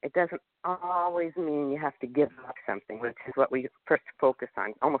healthy. It doesn't always mean you have to give up something, which is what we first focus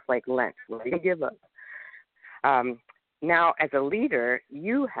on, almost like Lent. What do you give up? Now, as a leader,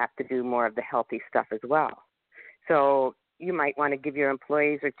 you have to do more of the healthy stuff as well. So you might want to give your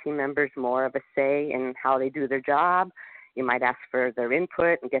employees or team members more of a say in how they do their job. You might ask for their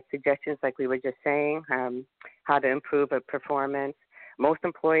input and get suggestions, like we were just saying, how to improve a performance. Most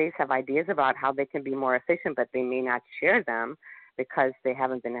employees have ideas about how they can be more efficient, but they may not share them because they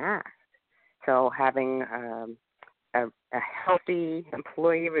haven't been asked. So having a healthy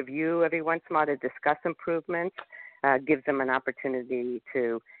employee review every once in a while to discuss improvements gives them an opportunity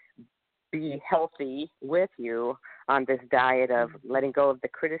to be healthy with you on this diet of letting go of the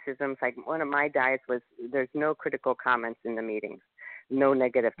criticisms. Like one of my diets was there's no critical comments in the meetings, no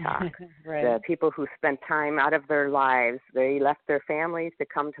negative talk. Right. The people who spent time out of their lives, they left their families to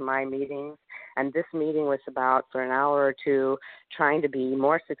come to my meetings. And this meeting was about, for an hour or two, trying to be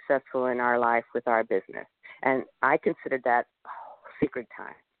more successful in our life with our business. And I considered that sacred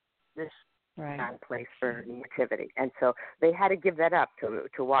time. This time place for activity. And so they had to give that up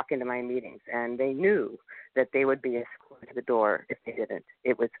to walk into my meetings. And they knew that they would be escorted to the door if they didn't.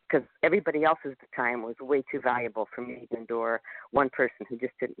 It was because everybody else's time was way too valuable for me to endure one person who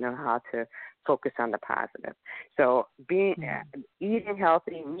just didn't know how to focus on the positive. So eating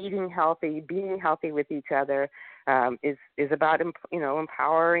healthy, meeting healthy, being healthy with each other is about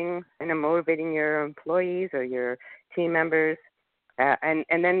empowering and motivating your employees or your team members. And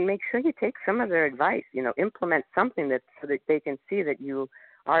then make sure you take some of their advice, implement something so that they can see that you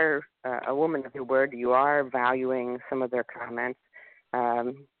are a woman of your word, you are valuing some of their comments,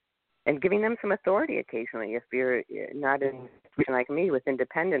 and giving them some authority occasionally if you're not in a situation like me with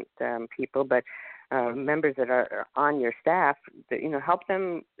independent people, but members that are on your staff, help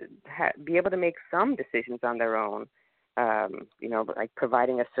them be able to make some decisions on their own. Like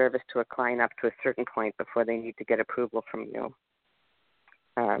providing a service to a client up to a certain point before they need to get approval from you.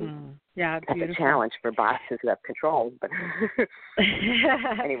 That's a challenge for bosses who have control, but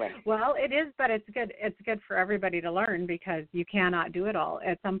anyway. Well, it is, but it's good. It's good for everybody to learn because you cannot do it all.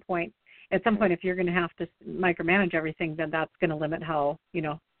 At some point, if you're going to have to micromanage everything, then that's going to limit how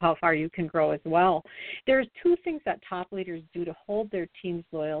far you can grow as well. There's two things that top leaders do to hold their team's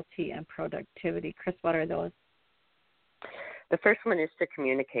loyalty and productivity. Chris, what are those? The first one is to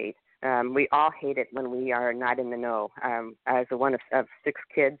communicate. We all hate it when we are not in the know. As one of 6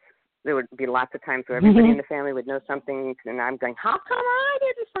 kids, there would be lots of times where everybody in the family would know something, and I'm going, how come I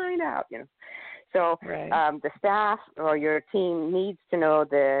didn't find out? So the staff or your team needs to know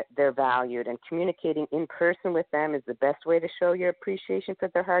that they're valued, and communicating in person with them is the best way to show your appreciation for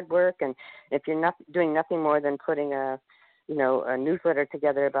their hard work. And if you're not doing nothing more than putting a newsletter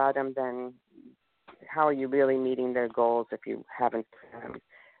together about them, then how are you really meeting their goals if you haven't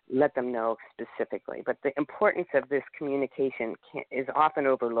let them know specifically? But the importance of this communication is often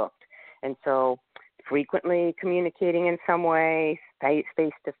overlooked. And so frequently communicating in some way,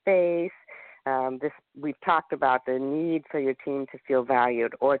 face-to-face. We've talked about the need for your team to feel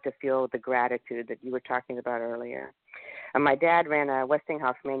valued or to feel the gratitude that you were talking about earlier. My dad ran a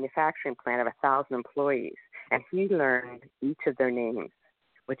Westinghouse manufacturing plant of 1,000 employees, and he learned each of their names,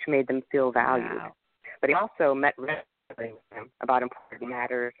 which made them feel valued. Wow. But he also met regularly with them about important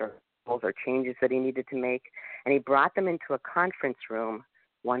matters or goals or changes that he needed to make, and he brought them into a conference room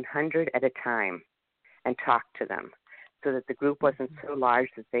 100 at a time and talked to them, so that the group wasn't so large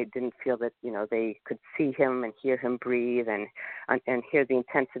that they didn't feel that, they could see him and hear him breathe and hear the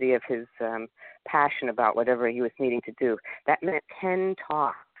intensity of his passion about whatever he was needing to do. That meant 10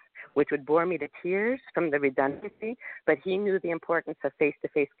 talks, which would bore me to tears from the redundancy, but he knew the importance of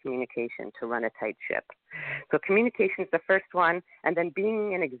face-to-face communication to run a tight ship. So communication is the first one, and then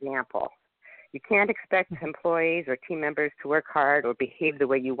being an example. You can't expect employees or team members to work hard or behave the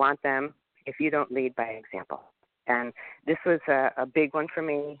way you want them if you don't lead by example. And this was a big one for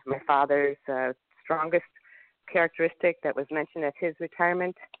me. My father's strongest characteristic that was mentioned at his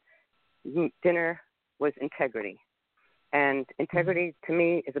retirement dinner was integrity. And integrity to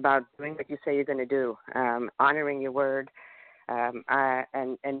me is about doing what you say you're going to do, honoring your word,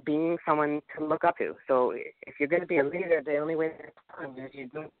 and being someone to look up to. So if you're going to be a leader, the only way to do is you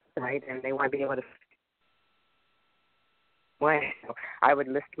do it right, and they want to be able to. So I would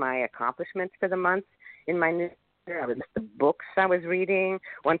list my accomplishments for the month in my newsletter. I would list the books I was reading.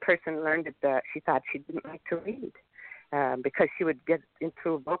 One person learned that she thought she didn't like to read because she would get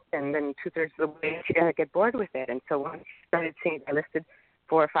into a book and then 2/3 of the way she'd get bored with it. And so when she started seeing, I listed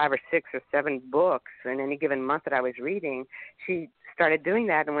 4 or 5 or 6 or 7 books in any given month that I was reading, she started doing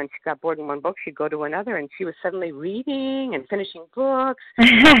that. And when she got bored in one book, she'd go to another, and she was suddenly reading and finishing books.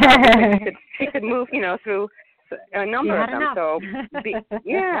 she could move, through a number of them. So,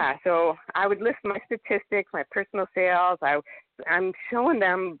 so I would list my statistics, my personal sales. I'm showing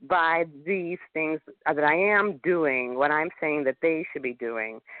them by these things that I am doing what I'm saying that they should be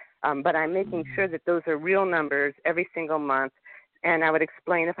doing. But I'm making sure that those are real numbers every single month. And I would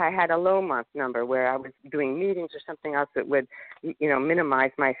explain if I had a low month number where I was doing meetings or something else that would,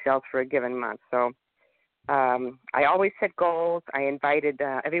 minimize my sales for a given month. So I always set goals. I invited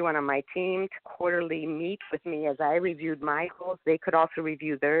everyone on my team to quarterly meet with me as I reviewed my goals. They could also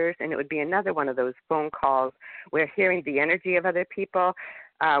review theirs, and it would be another one of those phone calls where hearing the energy of other people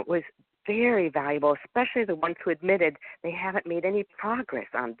was very valuable, especially the ones who admitted they haven't made any progress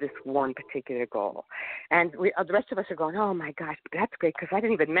on this one particular goal. And the rest of us are going, oh, my gosh, that's great, because I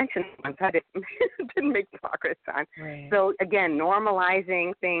didn't even mention ones I didn't make progress on. Right. So, again,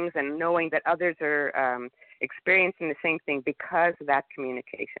 normalizing things and knowing that others are experiencing the same thing because of that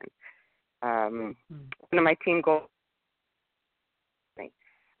communication. One of my team goals,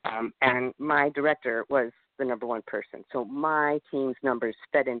 and my director was the number one person. So my team's numbers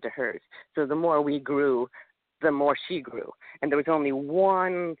fed into hers. So the more we grew, the more she grew. And there was only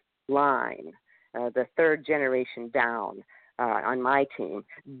one line, the third generation down on my team,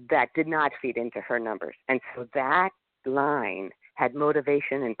 that did not feed into her numbers. And so that line had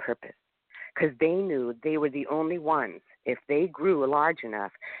motivation and purpose, because they knew they were the only ones, if they grew large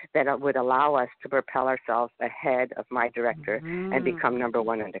enough, that it would allow us to propel ourselves ahead of my director and become number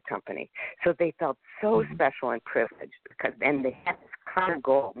one in the company. So they felt so special and privileged, and they had this common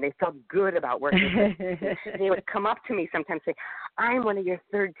goal, and they felt good about working with me. They would come up to me sometimes and say, I'm one of your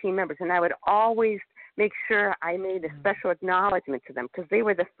third team members, and I would always make sure I made a special acknowledgement to them, because they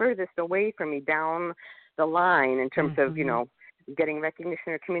were the furthest away from me down the line in terms of, getting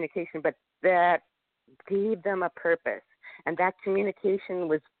recognition or communication, but that gave them a purpose. And that communication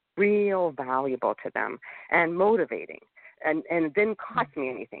was real valuable to them and motivating, and it didn't cost me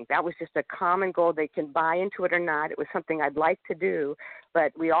anything. That was just a common goal. They can buy into it or not. It was something I'd like to do,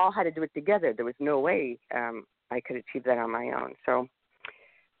 but we all had to do it together. There was no way I could achieve that on my own. So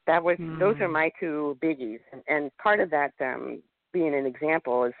that was those are my 2 biggies. And part of that being an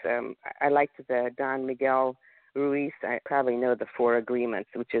example is I liked the Don Miguel Ruiz. I probably know the 4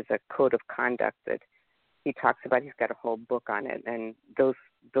 Agreements, which is a code of conduct that he talks about. He's got a whole book on it, and those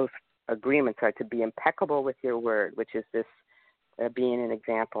agreements are to be impeccable with your word, which is this being an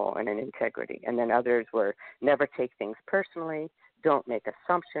example and an integrity. And then others were never take things personally, don't make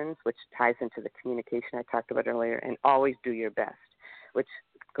assumptions, which ties into the communication I talked about earlier, and always do your best, which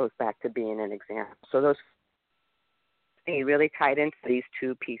goes back to being an example. So those things really tied into these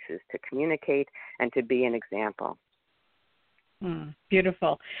two pieces, to communicate and to be an example.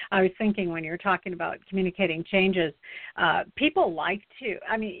 Beautiful. I was thinking when you were talking about communicating changes, people like to,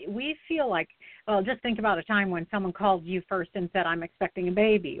 we feel like, well, just think about a time when someone called you first and said, I'm expecting a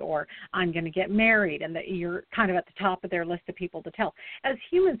baby, or I'm going to get married, and that you're kind of at the top of their list of people to tell. As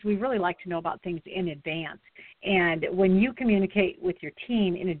humans, we really like to know about things in advance. And when you communicate with your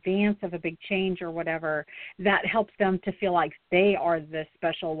team in advance of a big change or whatever, that helps them to feel like they are the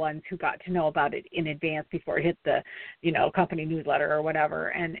special ones who got to know about it in advance before it hit the, company newsletter or whatever,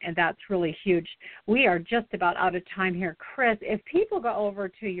 and that's really huge. We are just about out of time here. Chris, if people go over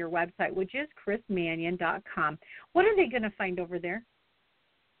to your website, which is chrismannion.com, what are they going to find over there?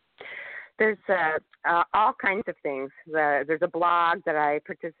 There's all kinds of things. There's a blog that I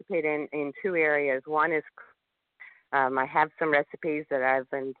participate in two areas. One is I have some recipes that I've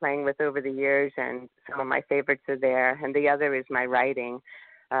been playing with over the years, and some of my favorites are there. And the other is my writing.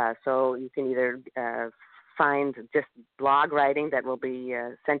 So you can either find just blog writing that will be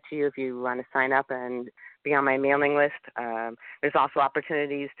sent to you if you want to sign up and be on my mailing list. There's also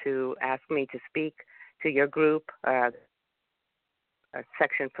opportunities to ask me to speak to your group, a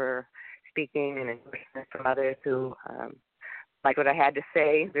section for speaking and endorsement from others who like what I had to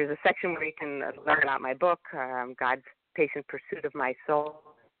say. There's a section where you can learn about my book, God's Patient Pursuit of My Soul,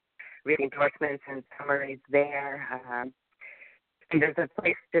 read endorsements and summaries there. And there's a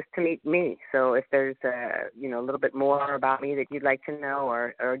place just to meet me. So if there's a little bit more about me that you'd like to know,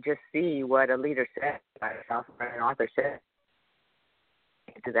 or just see what a leader said about herself or an author said,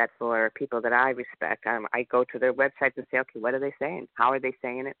 do that for people that I respect. I go to their websites and say, okay, what are they saying? How are they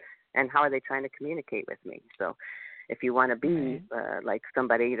saying it? And how are they trying to communicate with me? So if you want to be like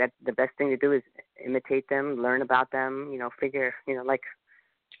somebody, that the best thing to do is imitate them, learn about them, figure, like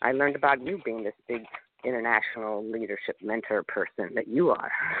I learned about you being this big international leadership mentor person that you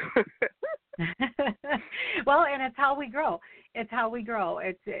are. Well, and it's how we grow. It's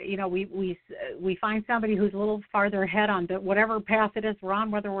we find somebody who's a little farther ahead on whatever path it is we're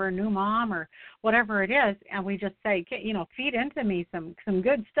on, whether we're a new mom or whatever it is, and we just say, feed into me some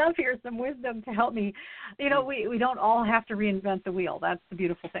good stuff here, some wisdom to help me. We don't all have to reinvent the wheel. That's the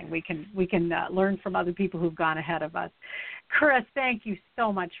beautiful thing. We can learn from other people who've gone ahead of us. Chris, thank you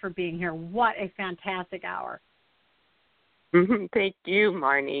so much for being here. What a fantastic hour. Thank you,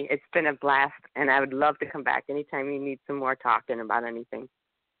 Marnie. It's been a blast, and I would love to come back anytime you need some more talking about anything.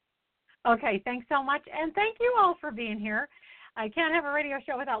 Okay, thanks so much, and thank you all for being here. I can't have a radio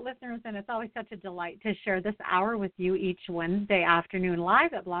show without listeners, and it's always such a delight to share this hour with you each Wednesday afternoon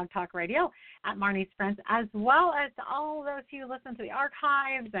live at Blog Talk Radio at Marnie's Friends, as well as to all those who listen to the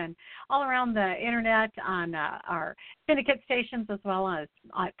archives and all around the Internet on our syndicate stations, as well as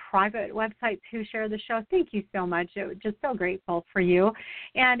private websites who share the show. Thank you so much. Just so grateful for you.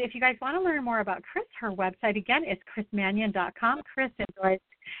 And if you guys want to learn more about Chris, her website, again, is chrismannion.com. Chris enjoys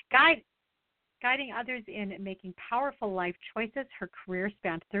guiding others in making powerful life choices. Her career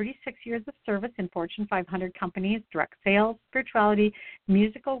spanned 36 years of service in Fortune 500 companies, direct sales, spirituality,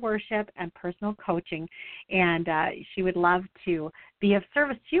 musical worship, and personal coaching. And she would love to be of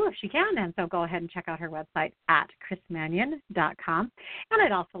service to you if she can. And so go ahead and check out her website at chrismannion.com. And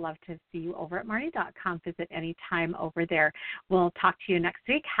I'd also love to see you over at marnie.com. Visit any time over there. We'll talk to you next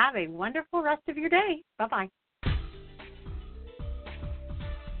week. Have a wonderful rest of your day. Bye-bye.